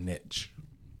found my niche.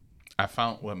 I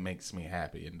found what makes me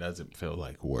happy and doesn't feel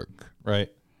like work. Right.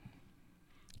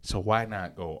 So why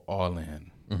not go all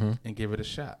in and give it a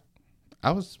shot?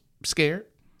 I was scared.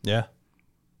 Yeah.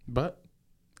 But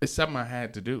it's something I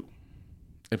had to do.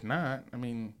 If not, I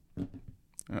mean,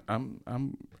 I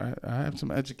have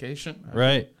some education.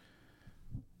 Right.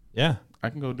 Yeah. I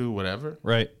can go do whatever.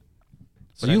 Right.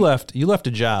 So you left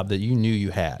a job that you knew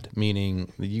you had,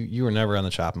 meaning you were never on the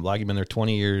chopping block. You've been there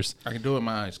 20 years. I can do it with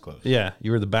my eyes closed. Yeah.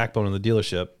 You were the backbone of the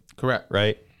dealership. Correct.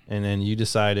 Right. And then you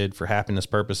decided for happiness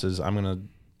purposes, I don't want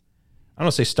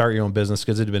to say start your own business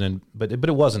because it had been but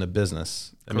it wasn't a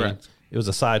business. I mean, it was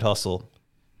a side hustle.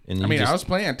 And I was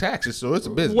paying taxes, so it's a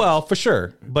business. Well, for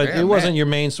sure, but it wasn't your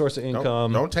main source of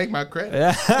income. Don't take my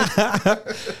credit.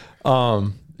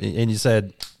 And you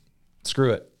said,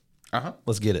 "Screw it.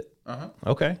 Let's get it."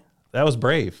 Okay, that was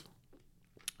brave.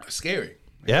 Scary.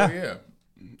 Yeah.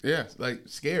 Yeah. Like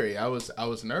scary. I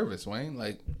was nervous, Wayne.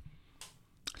 Like,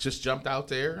 just jumped out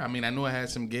there. I mean, I knew I had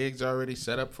some gigs already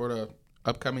set up for the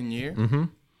upcoming year,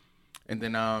 and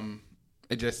then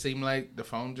it just seemed like the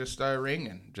phone just started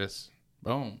ringing. Just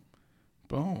boom,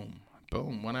 boom,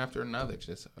 boom, one after another.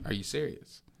 Just, are you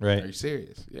serious? Right. Are you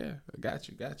serious? Yeah, I got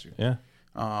you. Yeah.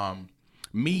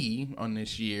 Me on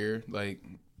this year, like,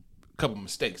 a couple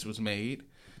mistakes was made.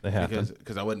 They happened.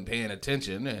 Because I wasn't paying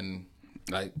attention, and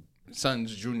like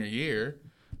son's junior year,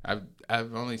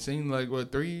 I've only seen like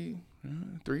what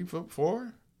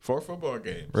four football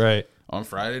games Right. on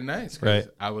Friday nights. 'Cause Right.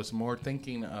 I was more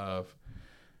thinking of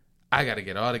I got to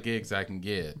get all the gigs I can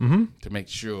get to make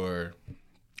sure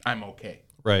I'm okay.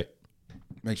 Right.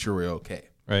 Make sure we're okay.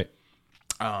 Right.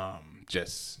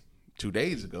 Just 2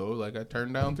 days ago, like I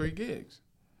turned down 3 gigs.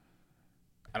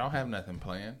 I don't have nothing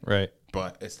planned. Right.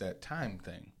 But it's that time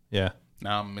thing. Yeah.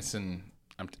 Now I'm missing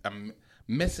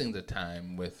the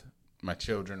time with my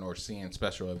children or seeing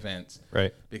special events.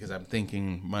 Right. Because I'm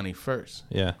thinking money first.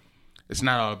 Yeah. It's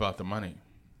not all about the money.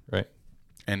 Right.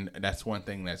 And that's one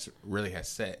thing that's really has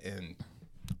set in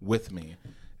with me.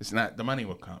 It's not the money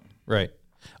will come. Right.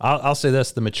 I'll say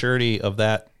this: the maturity of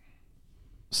that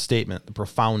statement, the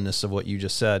profoundness of what you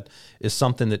just said, is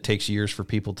something that takes years for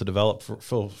people to develop.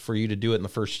 For you to do it in the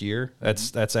first year,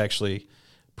 that's actually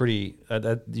pretty.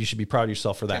 You should be proud of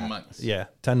yourself for that. 10 months. Yeah,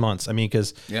 10 months. I mean,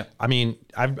 because I mean,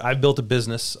 I've built a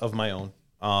business of my own,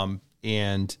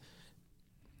 and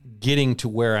getting to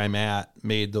where I'm at,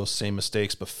 made those same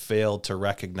mistakes, but failed to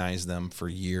recognize them for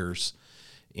years.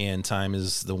 And time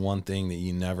is the one thing that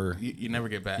you never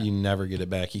get back. You never get it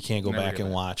back. You can't go back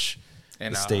and watch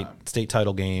the state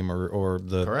title game or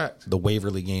the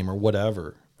Waverly game or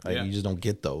whatever. You just don't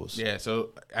get those. Yeah,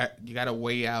 so you got to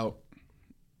weigh out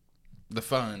the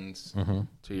funds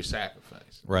to your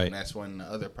sacrifice. Right. And that's when the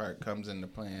other part comes into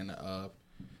plan of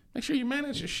make sure you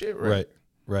manage your shit right. Right.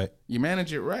 Right. You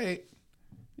manage it right,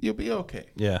 you'll be okay.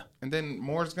 Yeah. And then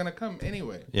more is going to come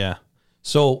anyway. Yeah.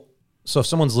 So if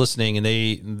someone's listening and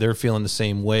they're feeling the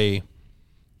same way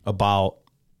about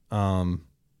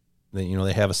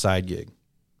they have a side gig,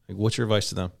 like, what's your advice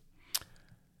to them?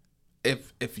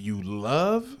 If you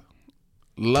love,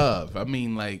 I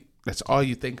mean, like, that's all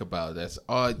you think about. That's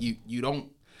all you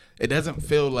don't. It doesn't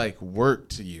feel like work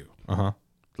to you.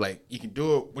 Like you can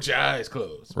do it with your eyes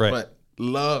closed, right? But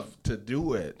love to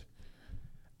do it.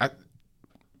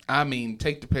 I mean,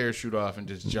 take the parachute off and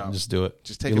just jump. Just do it.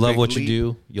 Just take. You love what you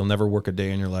do. You'll never work a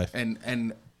day in your life.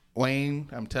 And Wayne,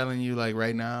 I'm telling you, like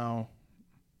right now,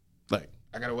 like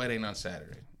I got a wedding on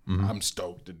Saturday. I'm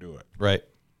stoked to do it. Right.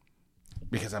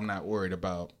 Because I'm not worried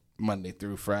about Monday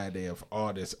through Friday of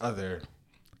all this other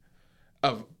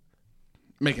of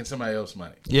making somebody else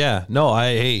money. Yeah. No,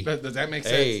 does that make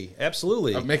sense? Hey,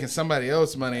 absolutely. Of making somebody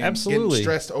else money. Absolutely. And getting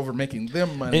stressed over making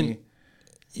them money.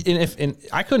 And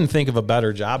I couldn't think of a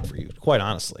better job for you, quite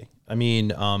honestly. I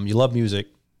mean, you love music,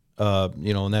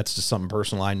 and that's just something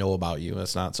personal I know about you.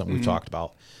 That's not something we've talked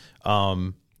about.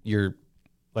 You're,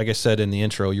 like I said in the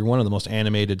intro, you're one of the most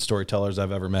animated storytellers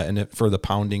I've ever met. And for the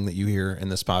pounding that you hear in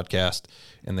this podcast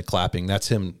and the clapping, that's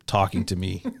him talking to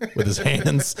me with his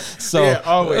hands. So yeah,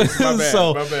 always. My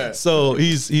bad. So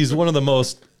he's one of the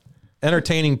most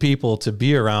entertaining people to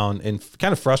be around, and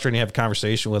kind of frustrating to have a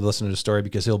conversation with, listening to the story,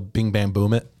 because he'll bing bam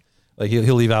boom it. Like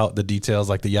he'll leave out the details,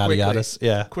 like the yada yadas.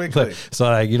 Yeah. Quickly.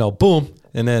 So boom,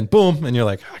 and then boom, and you're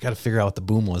like, I got to figure out what the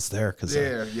boom was there.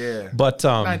 Yeah. But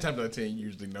 9 times out of 10, you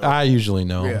usually know. I usually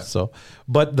know. Yeah. So,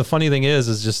 but the funny thing is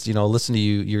just, listen to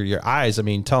your eyes. I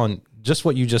mean, telling just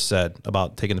what you just said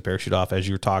about taking the parachute off as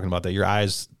you were talking about that, your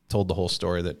eyes told the whole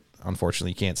story that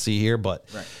unfortunately you can't see here, but,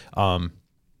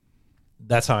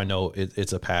 that's how I know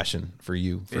it's a passion for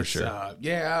you, for sure. I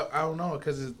don't know,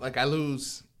 because it's like I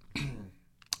lose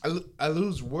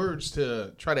words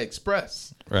to try to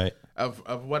express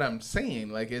of what I'm saying.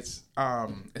 Like it's a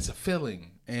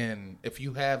feeling, and if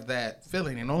you have that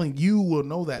feeling, and only you will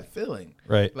know that feeling,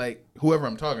 right? Like whoever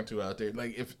I'm talking to out there,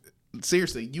 like if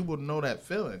seriously you will know that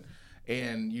feeling,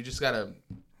 and you just gotta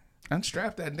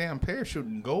unstrap that damn parachute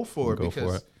and go for it.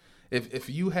 Because if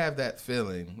you have that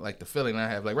feeling, like the feeling I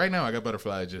have, like right now I got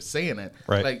butterflies just saying it,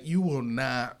 right? Like you will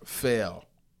not fail,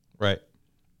 right?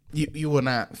 You will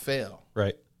not fail,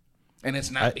 right? And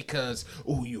it's not because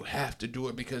you have to do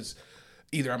it because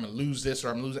either I'm gonna lose this or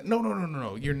I'm losing.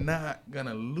 No. You're not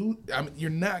gonna lose. You're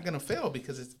not gonna fail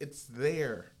because it's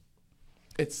there.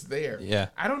 It's there. Yeah.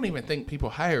 I don't even think people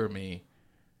hire me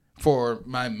for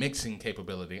my mixing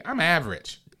capability. I'm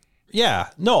average. Yeah,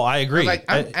 no, I agree. Like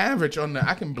I'm average on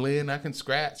I can blend, I can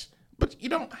scratch, but you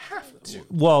don't have to.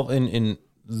 Well, in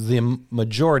the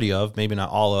majority of, maybe not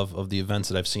all of the events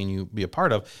that I've seen you be a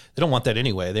part of, they don't want that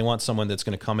anyway. They want someone that's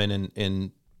going to come in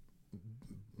and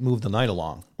move the night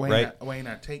along, right? Wayne,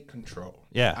 I take control.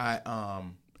 Yeah, I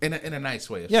in a nice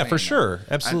way. Yeah, for sure,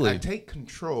 absolutely. I take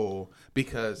control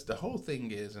because the whole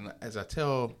thing is, and as I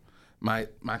tell my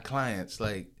clients,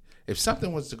 like if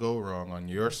something was to go wrong on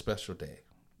your special day,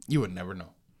 you would never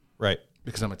know, right?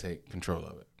 Because I'm gonna take control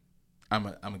of it. I'm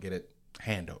gonna get it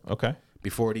handled, okay,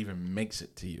 before it even makes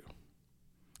it to you.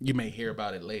 you may hear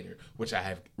about it later, which I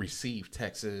have received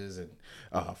texts and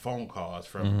phone calls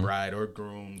from bride or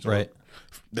grooms. Right. Or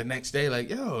the next day, like,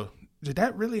 yo, did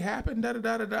that really happen? Da da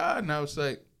da da da. And I was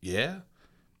like, yeah.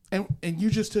 And you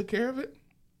just took care of it?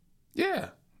 Yeah.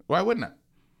 Why wouldn't I?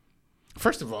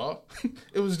 First of all,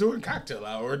 it was during cocktail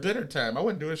hour or dinner time. I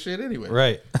wasn't doing shit anyway.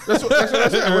 Right. That's what I said. I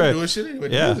wasn't Right. doing shit anyway.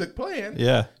 Yeah. The music playing.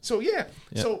 Yeah. So, yeah.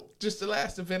 So, just the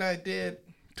last event I did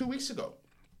 2 weeks ago.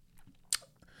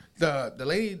 The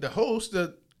lady, the host,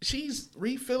 she's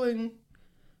refilling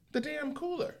the damn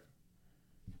cooler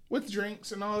with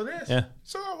drinks and all of this. Yeah.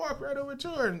 So, I walk right over to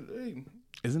her and, hey,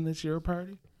 isn't this your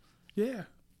party? Yeah.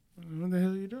 What the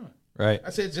hell are you doing? Right.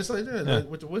 I said just like that, like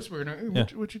with the whisper. And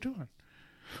hey, what you doing?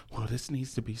 Well, this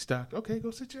needs to be stocked. Okay, go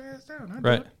sit your ass down. I'll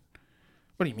do it.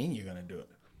 What do you mean you're gonna do it?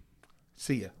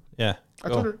 See ya. Yeah. I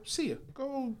told her, see ya.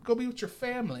 Go be with your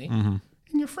family and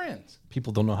your friends.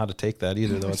 People don't know how to take that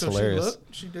either, though. It's hilarious.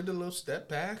 She did a little step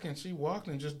back and she walked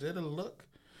and just did a look.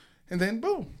 And then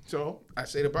boom. So I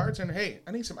say to the bartender, hey,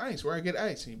 I need some ice. Where I get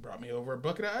ice? He brought me over a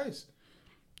bucket of ice.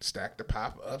 Stacked the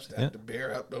pop up, stacked the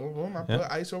beer up, boom, boom. I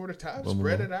put ice over the top,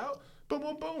 spread it out, boom,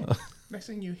 boom, boom. Next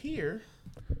thing you hear,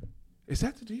 is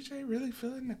that the DJ really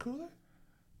filling the cooler?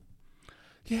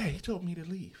 Yeah, he told me to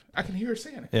leave. I can hear her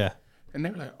saying it. Yeah. And they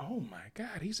were like, oh my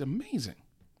God, he's amazing.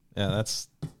 Yeah, that's...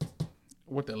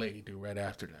 What the lady do right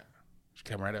after that? She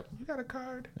came right up, you got a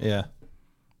card? Yeah.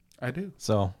 I do.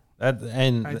 So,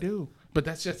 and... I do. But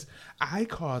that's just, I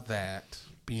call that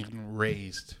being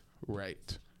raised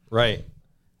right. Right.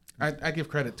 I give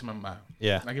credit to my mom.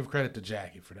 Yeah. I give credit to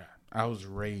Jackie for that. I was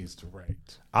raised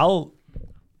right. I'll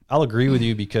agree with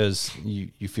you because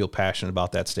you feel passionate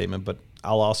about that statement, but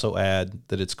I'll also add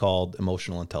that it's called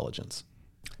emotional intelligence.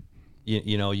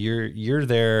 You know, you're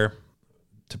there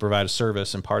to provide a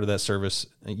service, and part of that service,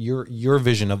 your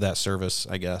vision of that service,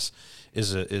 I guess,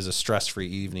 is a stress-free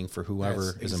evening for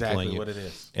whoever is employing you. What it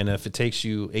is. And if it takes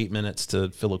you 8 minutes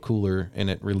to fill a cooler and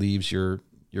it relieves your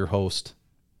host,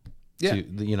 Yeah.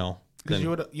 Because you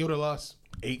would have lost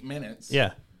 8 minutes.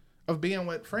 Yeah. Of being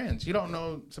with friends. You don't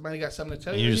know somebody got something to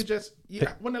tell you.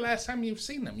 When the last time you've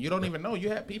seen them? You don't even know. You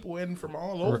had people in from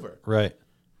all over. Right.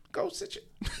 Go sit your...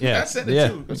 Yeah. I said it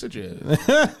too. Go sit your ass.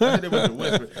 I did it with the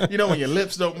whisper. You know when your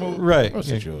lips don't move? Right. Go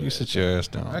sit your ass. You sit your ass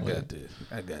down. I got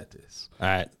this. All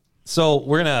right. So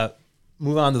we're going to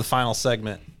move on to the final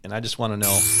segment, and I just want to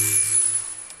know...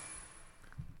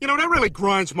 You know, that really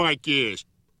grinds my gears.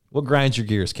 What grinds your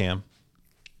gears, Cam?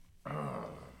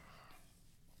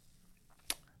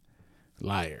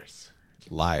 Liars.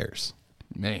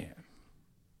 Man.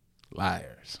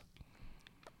 Liars.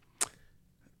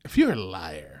 If you're a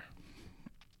liar,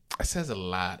 it says a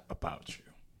lot about you.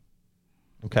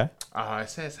 Okay. It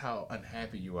says how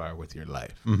unhappy you are with your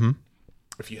life. Mm-hmm.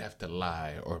 If you have to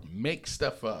lie or make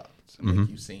stuff up to make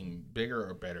you seem bigger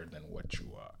or better than what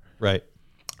you are. Right.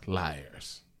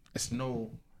 Liars. It's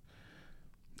no...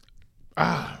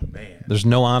 man. There's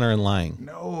no honor in lying.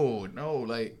 No.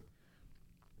 Like,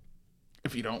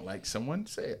 if you don't like someone,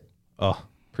 say it. Oh,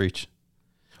 preach.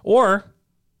 Or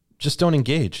just don't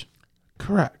engage.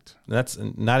 Correct. That's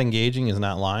not engaging is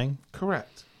not lying.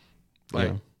 Correct. Like,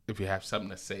 Yeah. if you have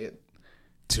something to say it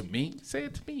to me, say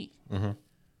it to me. Mm-hmm.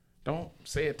 Don't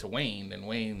say it to Wayne. And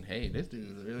Wayne, hey, this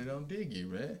dude really don't dig you,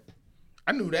 man.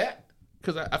 I knew that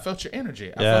because I felt your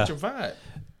energy. I felt your vibe.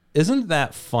 Isn't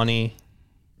that funny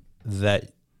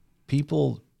that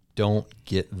people don't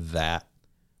get that?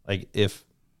 Like, if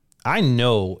I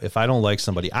don't like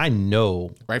somebody, I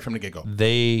know Right from the get-go.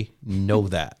 they know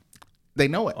that. They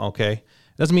know it. Okay?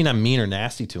 Doesn't mean I'm mean or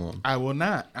nasty to them. I will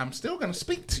not. I'm still going to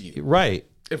speak to you. Right.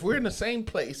 If we're in the same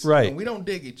place Right. and we don't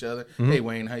dig each other, hey,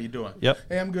 Wayne, how you doing? Yep.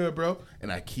 Hey, I'm good, bro.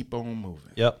 And I keep on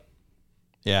moving. Yep.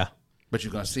 Yeah. But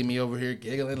you're going to see me over here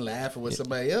giggling, laughing with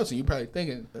somebody else, and you're probably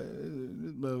thinking,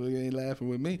 this motherfucker ain't laughing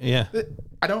with me. Yeah.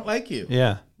 I don't like you.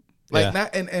 Yeah. Like, yeah.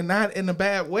 not and not in a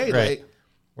bad way. Right. Like,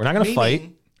 We're not going to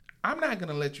fight. I'm not going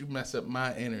to let you mess up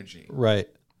my energy Right.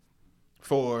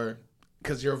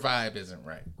 because your vibe isn't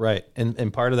right. Right.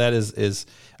 And part of that is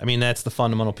I mean, that's the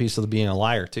fundamental piece of being a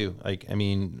liar too. Like, I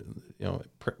mean,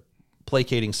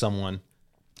 placating someone,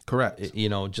 Correct.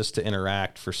 Just to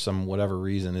interact for some whatever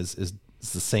reason is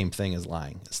the same thing as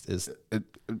lying.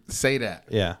 Say that.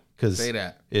 Yeah. Because Say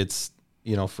that. It's,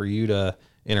 for you to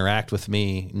interact with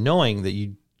me knowing that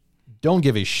you don't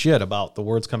give a shit about the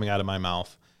words coming out of my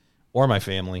mouth or my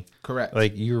family. Correct.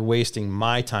 Like, you're wasting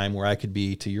my time where I could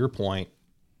be, to your point,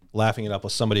 laughing it up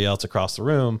with somebody else across the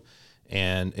room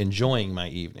and enjoying my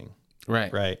evening.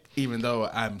 Right. Right. Even though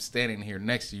I'm standing here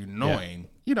next to you knowing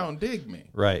you don't dig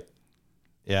me. Right.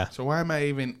 Yeah. So why am I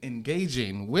even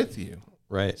engaging with you?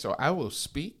 Right. So I will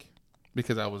speak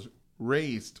because I was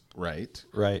raised right.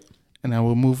 Right. And I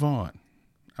will move on.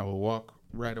 I will walk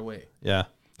right away. Yeah.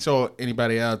 So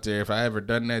anybody out there, if I ever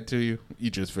done that to you,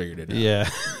 you just figured it out. Yeah.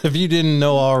 If you didn't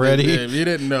know already. If you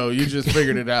didn't know, you just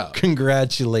figured it out.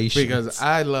 Congratulations. Because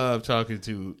I love talking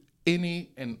to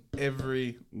any and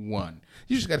every one.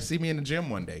 You just got to see me in the gym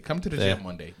one day. Come to the gym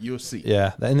one day. You'll see.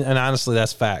 Yeah. And honestly,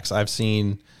 that's facts. I've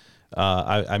seen,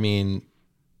 I mean,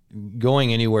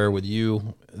 going anywhere with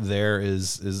you there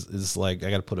is like, I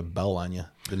got to put a bell on you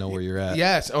to know where you're at.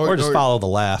 Yes. Or just follow the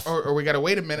laugh. Or we got to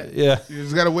wait a minute. Yeah. You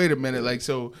just got to wait a minute. Like,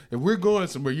 so if we're going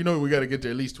somewhere, we got to get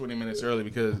there at least 20 minutes early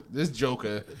because this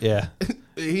joker, Yeah.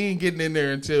 he ain't getting in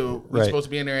there until we're supposed to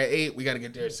be in there at 8. We got to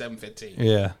get there at 7:15.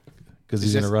 Yeah. Because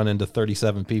he's going to run into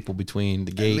 37 people between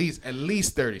the gate. At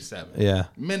least 37. Yeah.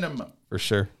 Minimum. For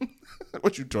sure.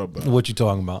 What you talking about? What you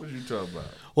talking about? What you talking about?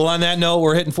 Well, on that note,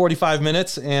 we're hitting 45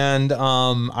 minutes, and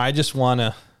I just want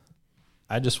to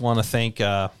thank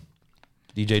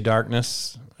DJ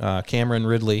Darkness, Cameron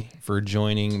Ridley, for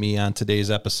joining me on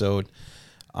today's episode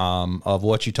of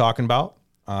What You Talking About.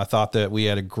 I thought that we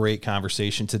had a great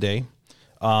conversation today.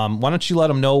 Why don't you let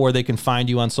them know where they can find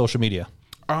you on social media?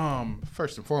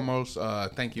 First and foremost,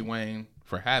 thank you, Wayne,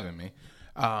 for having me.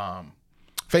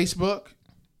 Facebook,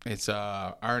 it's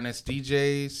RNS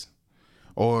DJs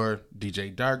or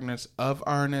DJ Darkness of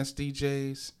RNS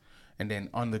DJs, and then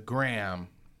on the gram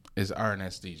is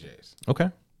RNS DJs. Okay.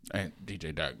 And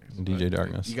DJ Darkness. DJ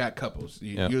Darkness. You got couples.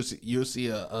 You'll see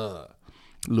a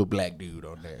little black dude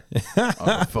on there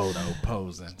on the photo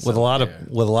posing with a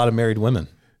lot of married women.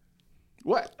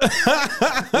 What?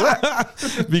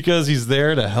 Because he's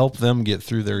there to help them get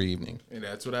through their evening. And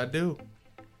that's what I do.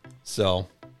 So,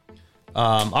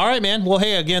 all right, man. Well,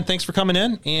 hey, again, thanks for coming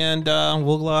in, and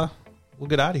we'll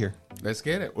get out of here. Let's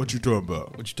get it. What you talking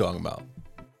about? What you talking about?